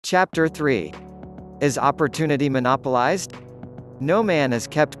Chapter 3. Is opportunity monopolized? No man is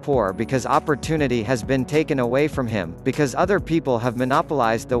kept poor because opportunity has been taken away from him, because other people have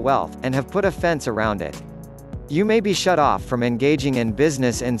monopolized the wealth, and have put a fence around it. You may be shut off from engaging in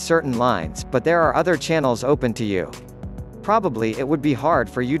business in certain lines, but there are other channels open to you. Probably it would be hard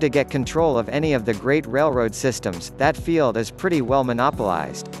for you to get control of any of the great railroad systems, that field is pretty well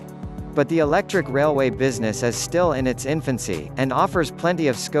monopolized. But the electric railway business is still in its infancy, and offers plenty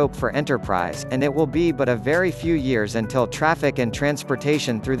of scope for enterprise, and it will be but a very few years until traffic and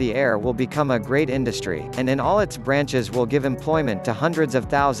transportation through the air will become a great industry, and in all its branches will give employment to hundreds of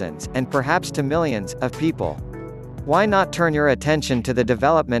thousands, and perhaps to millions, of people. Why not turn your attention to the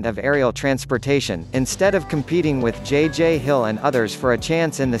development of aerial transportation, instead of competing with J.J. Hill and others for a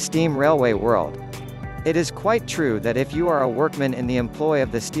chance in the steam railway world? It is quite true that if you are a workman in the employ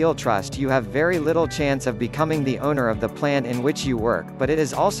of the Steel Trust you have very little chance of becoming the owner of the plant in which you work, but it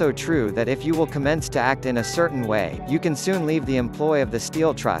is also true that if you will commence to act in a certain way, you can soon leave the employ of the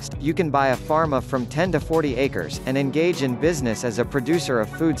Steel Trust. You can buy a farm of from 10 to 40 acres, and engage in business as a producer of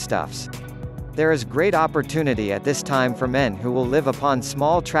foodstuffs. There is great opportunity at this time for men who will live upon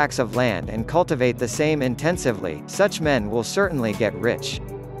small tracts of land and cultivate the same intensively. Such men will certainly get rich.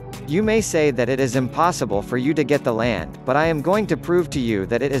 You may say that it is impossible for you to get the land, but I am going to prove to you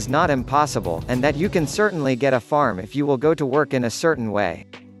that it is not impossible, and that you can certainly get a farm if you will go to work in a certain way.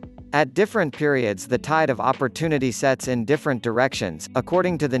 At different periods the tide of opportunity sets in different directions,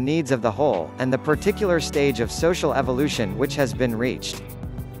 according to the needs of the whole, and the particular stage of social evolution which has been reached.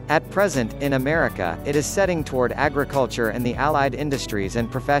 At present, in America, it is setting toward agriculture and the allied industries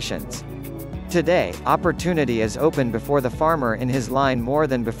and professions. Today, opportunity is open before the farmer in his line more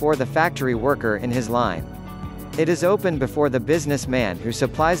than before the factory worker in his line. It is open before the businessman who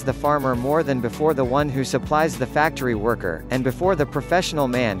supplies the farmer more than before the one who supplies the factory worker, and before the professional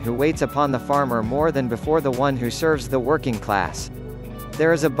man who waits upon the farmer more than before the one who serves the working class.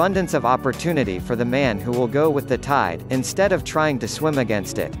 There is abundance of opportunity for the man who will go with the tide, instead of trying to swim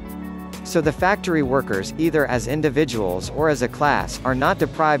against it. So the factory workers, either as individuals or as a class, are not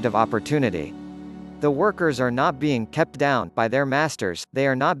deprived of opportunity. The workers are not being kept down by their masters, they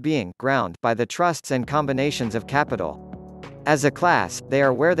are not being ground by the trusts and combinations of capital. As a class, they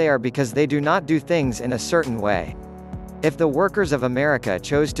are where they are because they do not do things in a certain way. If the workers of America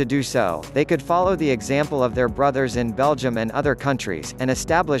chose to do so, they could follow the example of their brothers in Belgium and other countries, and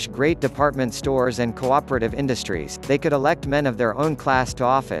establish great department stores and cooperative industries. They could elect men of their own class to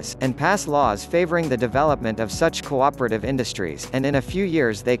office, and pass laws favoring the development of such cooperative industries, and in a few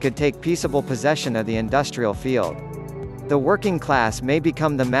years they could take peaceable possession of the industrial field. The working class may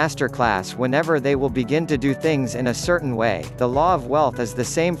become the master class whenever they will begin to do things in a certain way. The law of wealth is the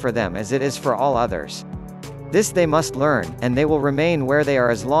same for them as it is for all others. This they must learn, and they will remain where they are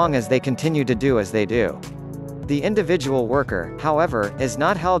as long as they continue to do as they do. The individual worker, however, is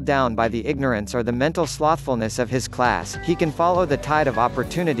not held down by the ignorance or the mental slothfulness of his class. He can follow the tide of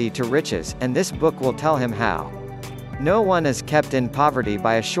opportunity to riches, and this book will tell him how. No one is kept in poverty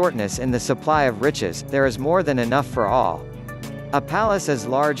by a shortness in the supply of riches, there is more than enough for all. A palace as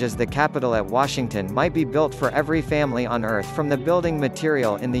large as the Capitol at Washington might be built for every family on Earth from the building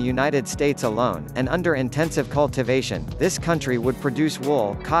material in the United States alone, and under intensive cultivation, this country would produce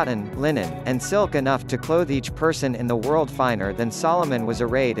wool, cotton, linen, and silk enough to clothe each person in the world finer than Solomon was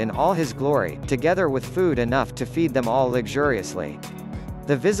arrayed in all his glory, together with food enough to feed them all luxuriously.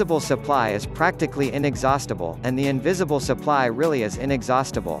 The visible supply is practically inexhaustible, and the invisible supply really is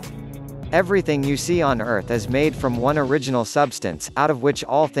inexhaustible. Everything you see on earth is made from one original substance, out of which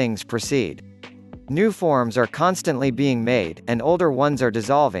all things proceed. New forms are constantly being made, and older ones are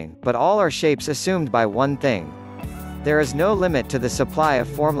dissolving, but all are shapes assumed by one thing. There is no limit to the supply of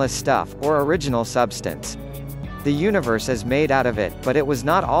formless stuff, or original substance. The universe is made out of it, but it was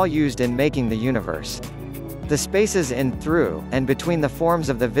not all used in making the universe. The spaces in, through, and between the forms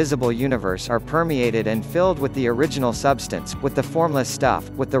of the visible universe are permeated and filled with the original substance, with the formless stuff,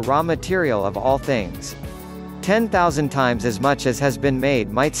 with the raw material of all things. 10,000 times as much as has been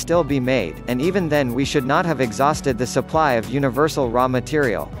made might still be made, and even then we should not have exhausted the supply of universal raw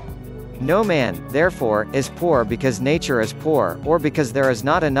material. No man, therefore, is poor because nature is poor, or because there is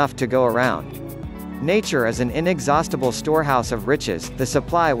not enough to go around. Nature is an inexhaustible storehouse of riches, the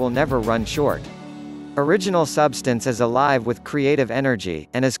supply will never run short. Original substance is alive with creative energy,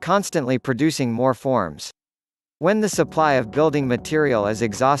 and is constantly producing more forms. When the supply of building material is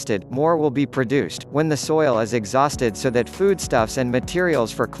exhausted, more will be produced. When the soil is exhausted so that foodstuffs and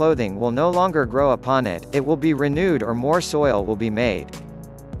materials for clothing will no longer grow upon it, it will be renewed or more soil will be made.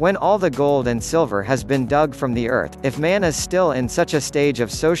 When all the gold and silver has been dug from the earth, if man is still in such a stage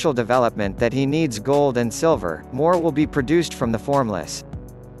of social development that he needs gold and silver, more will be produced from the formless.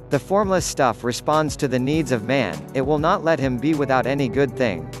 The formless stuff responds to the needs of man, it will not let him be without any good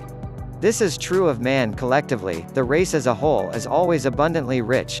thing. This is true of man collectively. The race as a whole is always abundantly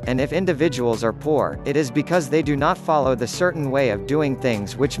rich, and if individuals are poor, it is because they do not follow the certain way of doing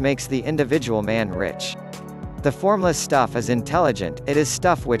things which makes the individual man rich. The formless stuff is intelligent, it is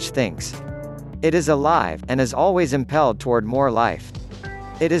stuff which thinks. It is alive, and is always impelled toward more life.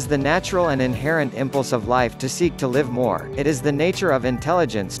 It is the natural and inherent impulse of life to seek to live more, it is the nature of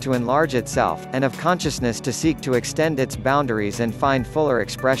intelligence to enlarge itself, and of consciousness to seek to extend its boundaries and find fuller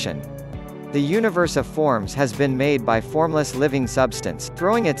expression. The universe of forms has been made by formless living substance,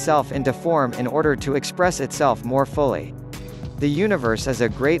 throwing itself into form in order to express itself more fully. The universe is a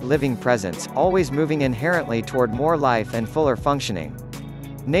great living presence, always moving inherently toward more life and fuller functioning.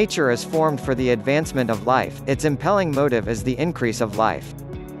 Nature is formed for the advancement of life, its impelling motive is the increase of life.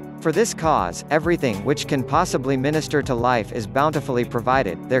 For this cause, everything which can possibly minister to life is bountifully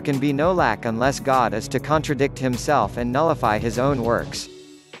provided, there can be no lack unless God is to contradict himself and nullify his own works.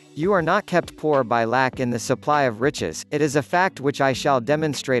 You are not kept poor by lack in the supply of riches, it is a fact which I shall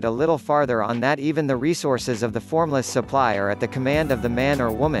demonstrate a little farther on, that even the resources of the formless supply are at the command of the man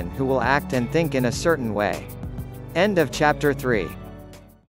or woman who will act and think in a certain way. End of chapter 3.